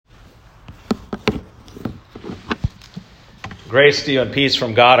Grace to you and peace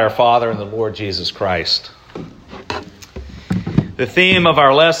from God our Father and the Lord Jesus Christ. The theme of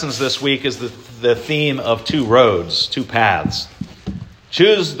our lessons this week is the theme of two roads, two paths.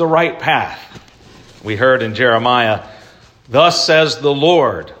 Choose the right path. We heard in Jeremiah, "Thus says the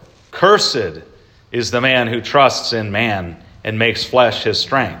Lord, cursed is the man who trusts in man and makes flesh his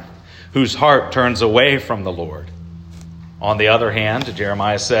strength, whose heart turns away from the Lord." On the other hand,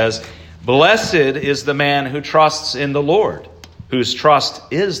 Jeremiah says, "Blessed is the man who trusts in the Lord, whose trust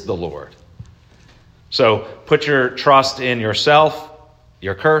is the Lord." So put your trust in yourself,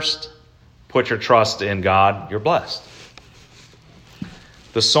 you're cursed. Put your trust in God, you're blessed.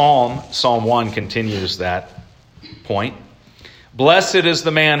 The Psalm 1, continues that point. "Blessed is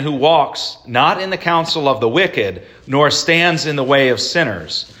the man who walks not in the counsel of the wicked, nor stands in the way of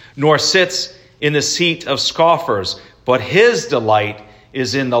sinners, nor sits in the seat of scoffers, but his delight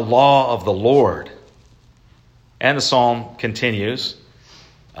is in the law of the Lord." And the psalm continues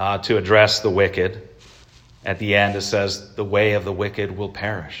to address the wicked. At the end, it says, "The way of the wicked will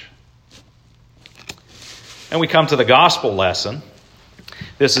perish." And we come to the gospel lesson.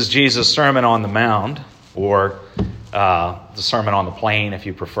 This is Jesus' Sermon on the Mount, or the Sermon on the Plain, if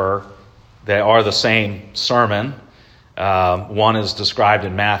you prefer. They are the same sermon. One is described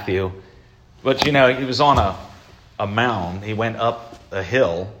in Matthew. But, he was on a mound. He went up a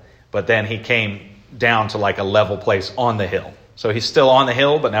hill, but then he came down to like a level place on the hill. So he's still on the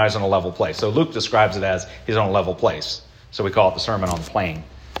hill, but now he's on a level place. So Luke describes it as he's on a level place. So we call it the Sermon on the Plain.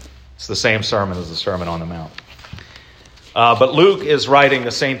 It's the same sermon as the Sermon on the Mount. But Luke is writing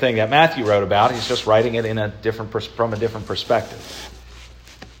the same thing that Matthew wrote about. He's just writing it from a different perspective.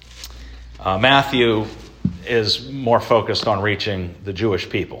 Matthew is more focused on reaching the Jewish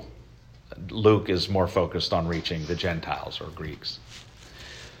people. Luke is more focused on reaching the Gentiles or Greeks.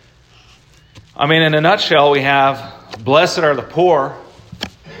 In a nutshell, we have, blessed are the poor,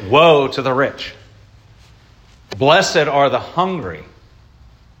 woe to the rich. Blessed are the hungry,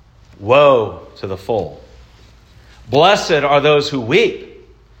 woe to the full. Blessed are those who weep,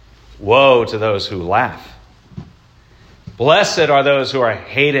 woe to those who laugh. Blessed are those who are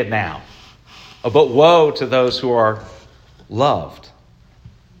hated now, but woe to those who are loved.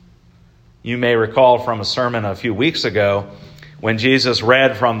 You may recall from a sermon a few weeks ago when Jesus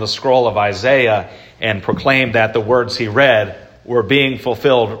read from the scroll of Isaiah and proclaimed that the words he read were being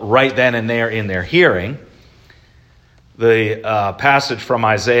fulfilled right then and there in their hearing. The passage from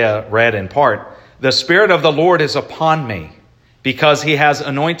Isaiah read in part, "The Spirit of the Lord is upon me, because he has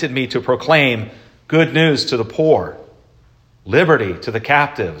anointed me to proclaim good news to the poor, liberty to the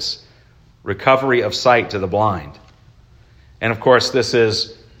captives, recovery of sight to the blind." And of course, this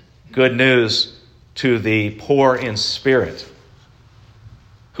is good news to the poor in spirit,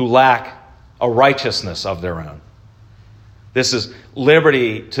 who lack a righteousness of their own. This is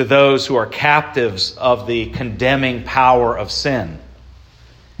liberty to those who are captives of the condemning power of sin.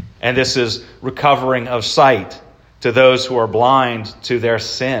 And this is recovering of sight to those who are blind to their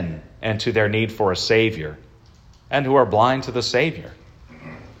sin and to their need for a Savior, and who are blind to the Savior.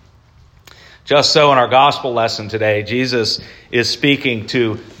 Just so in our gospel lesson today, Jesus is speaking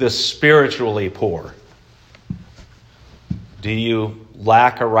to the spiritually poor. Do you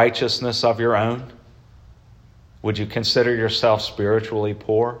lack a righteousness of your own? Would you consider yourself spiritually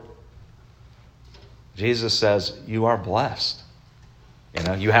poor? Jesus says you are blessed.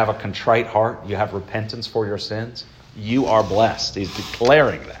 You have a contrite heart. You have repentance for your sins. You are blessed. He's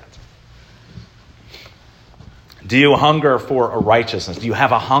declaring that. Do you hunger for a righteousness? Do you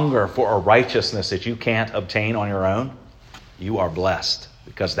have a hunger for a righteousness that you can't obtain on your own? You are blessed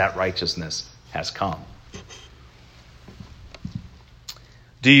because that righteousness has come.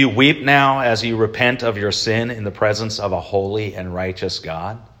 Do you weep now as you repent of your sin in the presence of a holy and righteous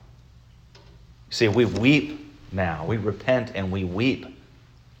God? You see, we weep now. We repent and we weep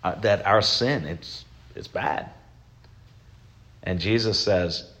that our sin, it's bad. And Jesus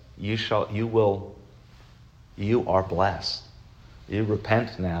says, you are blessed. You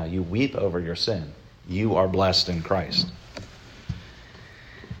repent now. You weep over your sin. You are blessed in Christ.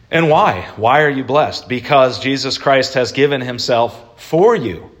 And why? Why are you blessed? Because Jesus Christ has given himself for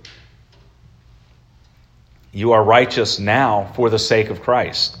you. You are righteous now for the sake of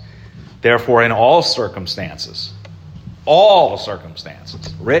Christ. Therefore, in all circumstances,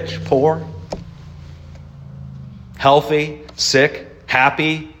 rich, poor, healthy, sick,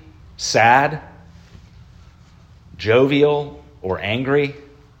 happy, sad, jovial, or angry,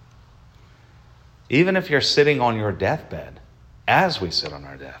 even if you're sitting on your deathbed, as we sit on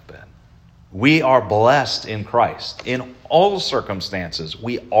our deathbed, we are blessed in Christ. In all circumstances,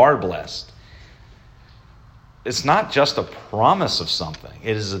 we are blessed. it's not just a promise of something.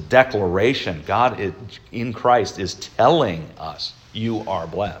 It is a declaration. God in Christ is telling us, you are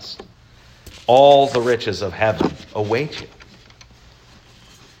blessed. All the riches of heaven await you.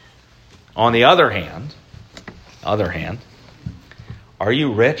 On the other hand, are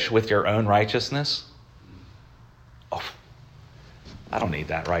you rich with your own righteousness? Oh, I don't need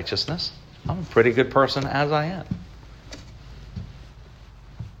that righteousness. I'm a pretty good person as I am.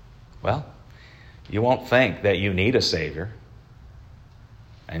 Well, you won't think that you need a Savior,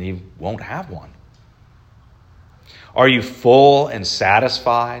 and you won't have one. Are you full and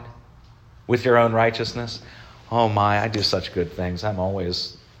satisfied with your own righteousness? Oh my, I do such good things. I'm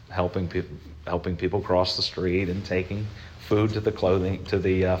always helping people cross the street and taking food to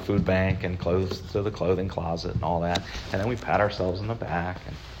the food bank and clothes to the clothing closet and all that. And then we pat ourselves on the back.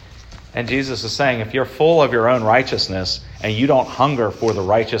 And Jesus is saying, if you're full of your own righteousness and you don't hunger for the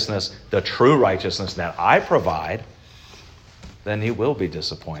righteousness, the true righteousness that I provide, then you will be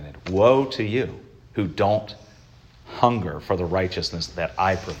disappointed. Woe to you who don't hunger for the righteousness that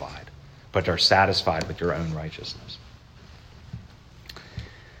I provide, but are satisfied with your own righteousness.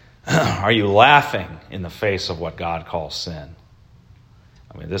 Are you laughing in the face of what God calls sin?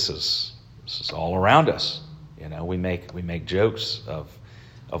 I mean, this is all around us. You know, we make jokes of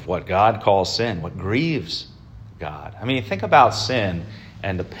what God calls sin, what grieves God. I mean, think about sin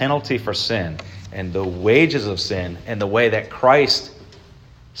and the penalty for sin and the wages of sin and the way that Christ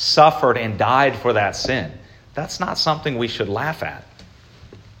suffered and died for that sin. That's not something we should laugh at.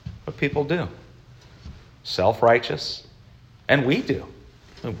 But people do. Self-righteous. And we do.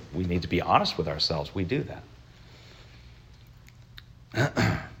 We need to be honest with ourselves. We do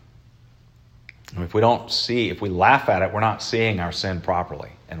that. If we laugh at it, we're not seeing our sin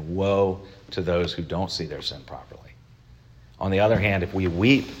properly. And woe to those who don't see their sin properly. On the other hand, if we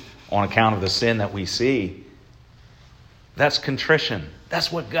weep on account of the sin that we see, that's contrition.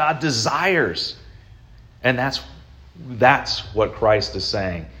 That's what God desires. And that's what Christ is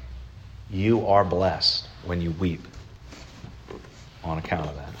saying. You are blessed when you weep on account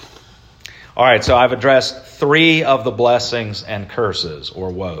of that. All right, so I've addressed 3 of the blessings and curses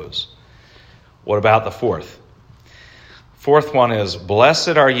or woes. What about the 4th? 4th one is,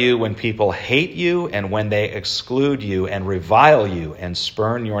 blessed are you when people hate you and when they exclude you and revile you and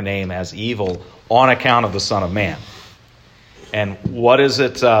spurn your name as evil on account of the Son of Man. And what is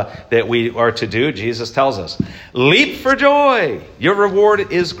it that we are to do? Jesus tells us, leap for joy. Your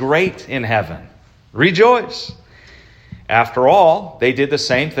reward is great in heaven. Rejoice. After all, they did the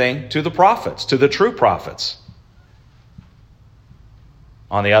same thing to the prophets, to the true prophets.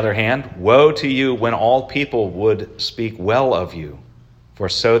 On the other hand, woe to you when all people would speak well of you, for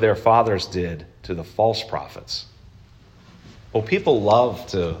so their fathers did to the false prophets. Well, people love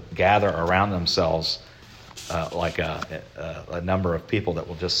to gather around themselves like a number of people that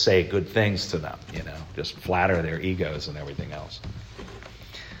will just say good things to them, just flatter their egos and everything else.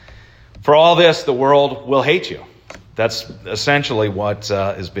 For all this, the world will hate you. That's essentially what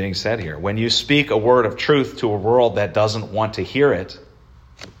is being said here. When you speak a word of truth to a world that doesn't want to hear it,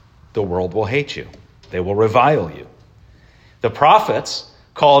 the world will hate you. They will revile you. The prophets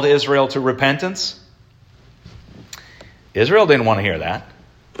called Israel to repentance. Israel didn't want to hear that.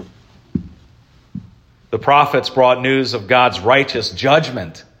 The prophets brought news of God's righteous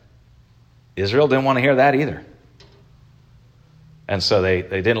judgment. Israel didn't want to hear that either. And so they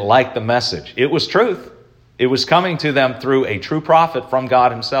didn't like the message. It was truth. It was coming to them through a true prophet from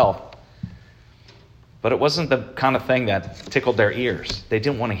God himself. But it wasn't the kind of thing that tickled their ears. They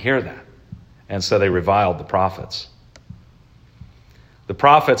didn't want to hear that. And so they reviled the prophets. The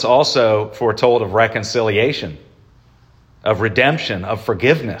prophets also foretold of reconciliation, of redemption, of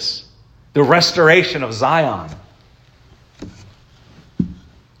forgiveness, the restoration of Zion.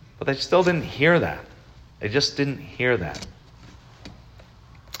 But they still didn't hear that. They just didn't hear that.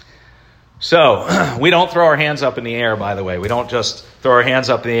 So, we don't throw our hands up in the air, by the way. We don't just throw our hands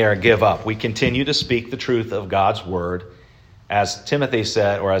up in the air and give up. We continue to speak the truth of God's word, as Timothy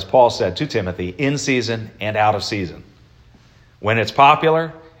said, or as Paul said to Timothy, in season and out of season. When it's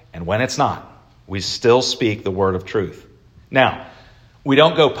popular and when it's not, we still speak the word of truth. Now, we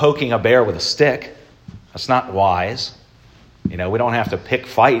don't go poking a bear with a stick. That's not wise. We don't have to pick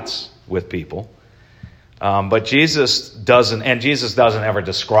fights with people. But Jesus doesn't ever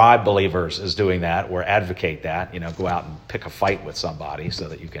describe believers as doing that or advocate that, go out and pick a fight with somebody so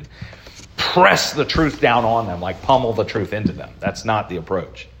that you can press the truth down on them, like pummel the truth into them. That's not the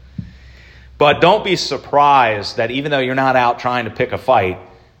approach. But don't be surprised that even though you're not out trying to pick a fight,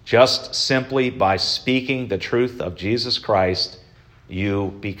 just simply by speaking the truth of Jesus Christ,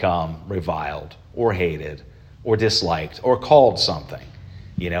 you become reviled or hated or disliked or called something,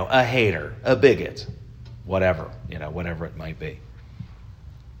 a hater, a bigot, whatever it might be.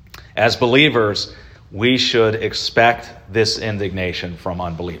 As believers, we should expect this indignation from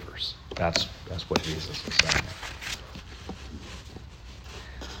unbelievers. That's what Jesus is saying.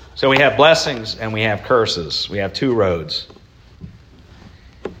 So we have blessings and we have curses. We have two roads.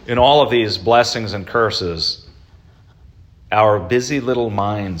 In all of these blessings and curses, our busy little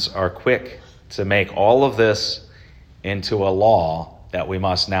minds are quick to make all of this into a law that we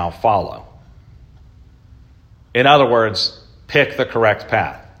must now follow. In other words, pick the correct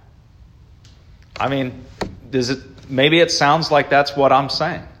path. Maybe it sounds like that's what I'm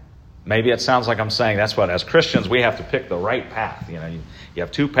saying. Maybe it sounds like I'm saying that's what, as Christians, we have to pick the right path. You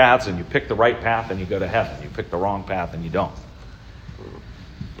have two paths and you pick the right path and you go to heaven. You pick the wrong path and you don't.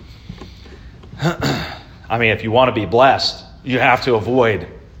 If you want to be blessed, you have to avoid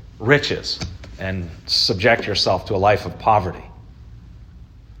riches and subject yourself to a life of poverty.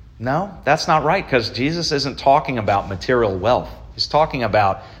 No, that's not right, because Jesus isn't talking about material wealth. He's talking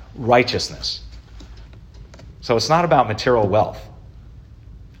about righteousness. So it's not about material wealth.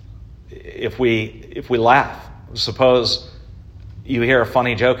 If we laugh, suppose you hear a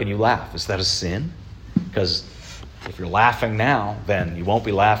funny joke and you laugh, is that a sin? Because if you're laughing now, then you won't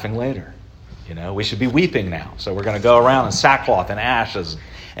be laughing later. We should be weeping now. So we're going to go around in sackcloth and ashes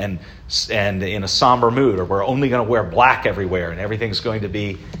and in a somber mood, or we're only going to wear black everywhere and everything's going to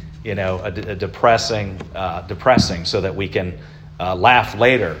be, depressing so that we can laugh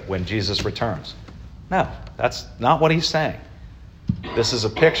later when Jesus returns. No, that's not what he's saying. This is a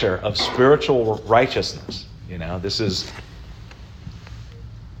picture of spiritual righteousness. This is,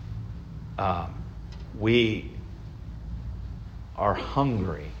 we are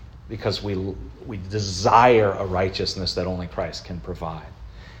hungry because we desire a righteousness that only Christ can provide.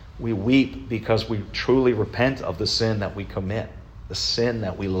 We weep because we truly repent of the sin that we commit, the sin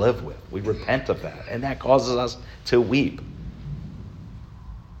that we live with. We repent of that, and that causes us to weep.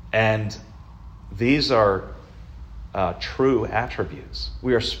 And these are true attributes.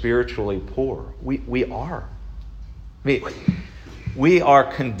 We are spiritually poor. We are. We are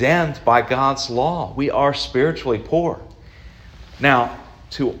condemned by God's law. We are spiritually poor. Now,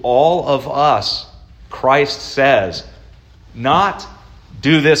 to all of us, Christ says, not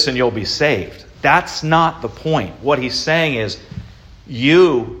do this and you'll be saved. That's not the point. What he's saying is,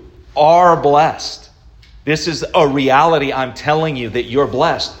 you are blessed. This is a reality. I'm telling you that you're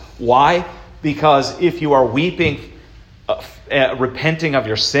blessed. Why? Because if you are weeping, repenting of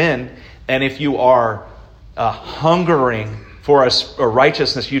your sin, and if you are hungering for a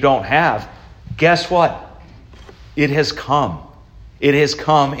righteousness you don't have, guess what? It has come. It has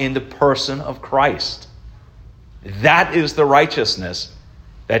come in the person of Christ. That is the righteousness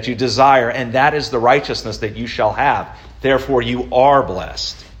that you desire, and that is the righteousness that you shall have. Therefore, you are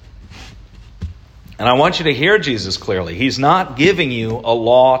blessed. And I want you to hear Jesus clearly. He's not giving you a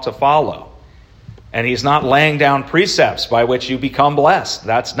law to follow. And he's not laying down precepts by which you become blessed.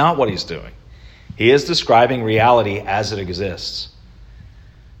 That's not what he's doing. He is describing reality as it exists.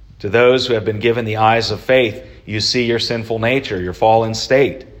 To those who have been given the eyes of faith, you see your sinful nature, your fallen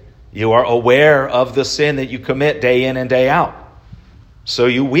state. You are aware of the sin that you commit day in and day out. So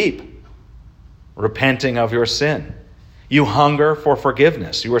you weep, repenting of your sin. You hunger for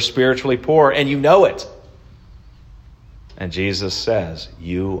forgiveness. You are spiritually poor, and you know it. And Jesus says,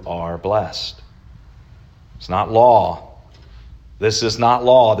 you are blessed. It's not law. This is not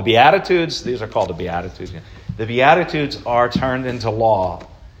law. The Beatitudes, these are called the Beatitudes. The Beatitudes are turned into law,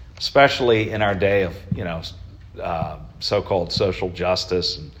 especially in our day of, so-called social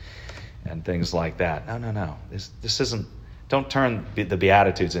justice and things like that. No. This isn't, don't turn the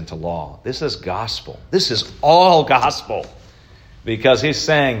Beatitudes into law. This is gospel. This is all gospel. Because he's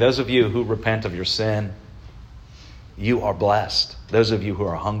saying, those of you who repent of your sin, you are blessed. Those of you who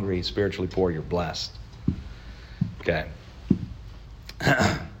are hungry, spiritually poor, you're blessed. Okay.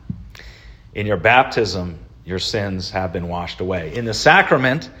 In your baptism, your sins have been washed away. In the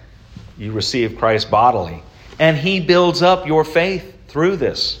sacrament, you receive Christ bodily. And he builds up your faith through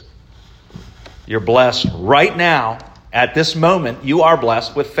this. You're blessed right now. At this moment, you are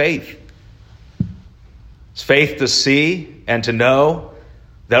blessed with faith. It's faith to see and to know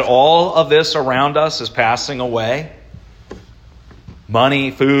that all of this around us is passing away. Money,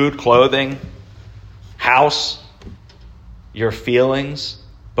 food, clothing, house, your feelings,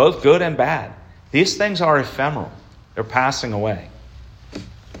 both good and bad. These things are ephemeral. They're passing away.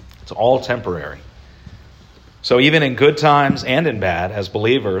 It's all temporary. So even in good times and in bad, as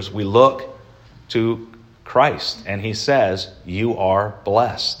believers, we look to Christ. And he says, you are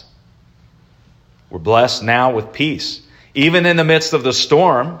blessed. We're blessed now with peace. Even in the midst of the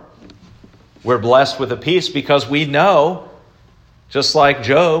storm, we're blessed with a peace because we know, just like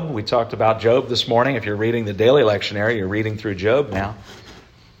Job, we talked about Job this morning. If you're reading the daily lectionary, you're reading through Job now.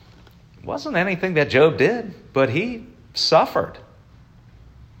 It wasn't anything that Job did, but he suffered.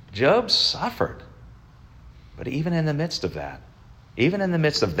 Job suffered. But even in the midst of that, even in the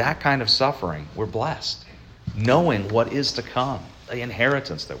midst of that kind of suffering, we're blessed, knowing what is to come, the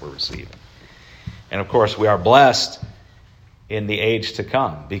inheritance that we're receiving. And of course, we are blessed in the age to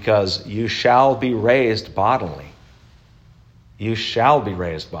come, because you shall be raised bodily. You shall be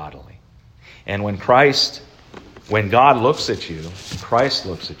raised bodily. And when God looks at you, Christ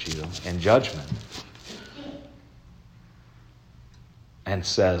looks at you in judgment and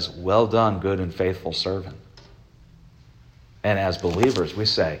says, "Well done, good and faithful servant." And as believers, we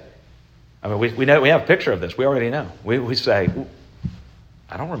say, we know, we have a picture of this. We already know. We say,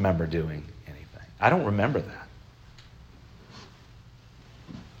 "I don't remember doing anything. I don't remember that."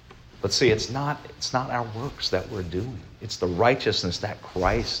 But see, it's not our works that we're doing. It's the righteousness that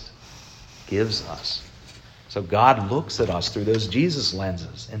Christ gives us. So God looks at us through those Jesus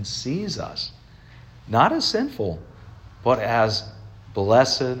lenses and sees us not as sinful, but as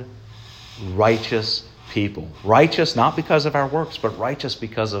blessed, righteous people. Righteous not because of our works, but righteous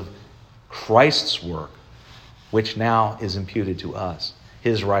because of Christ's work, which now is imputed to us.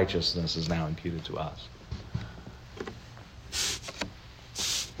 His righteousness is now imputed to us.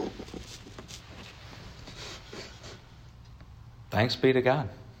 Thanks be to God.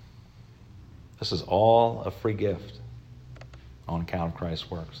 This is all a free gift on account of Christ's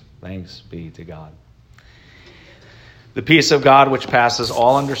works. Thanks be to God. The peace of God which passes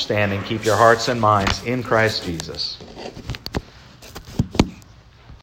all understanding, keep your hearts and minds in Christ Jesus.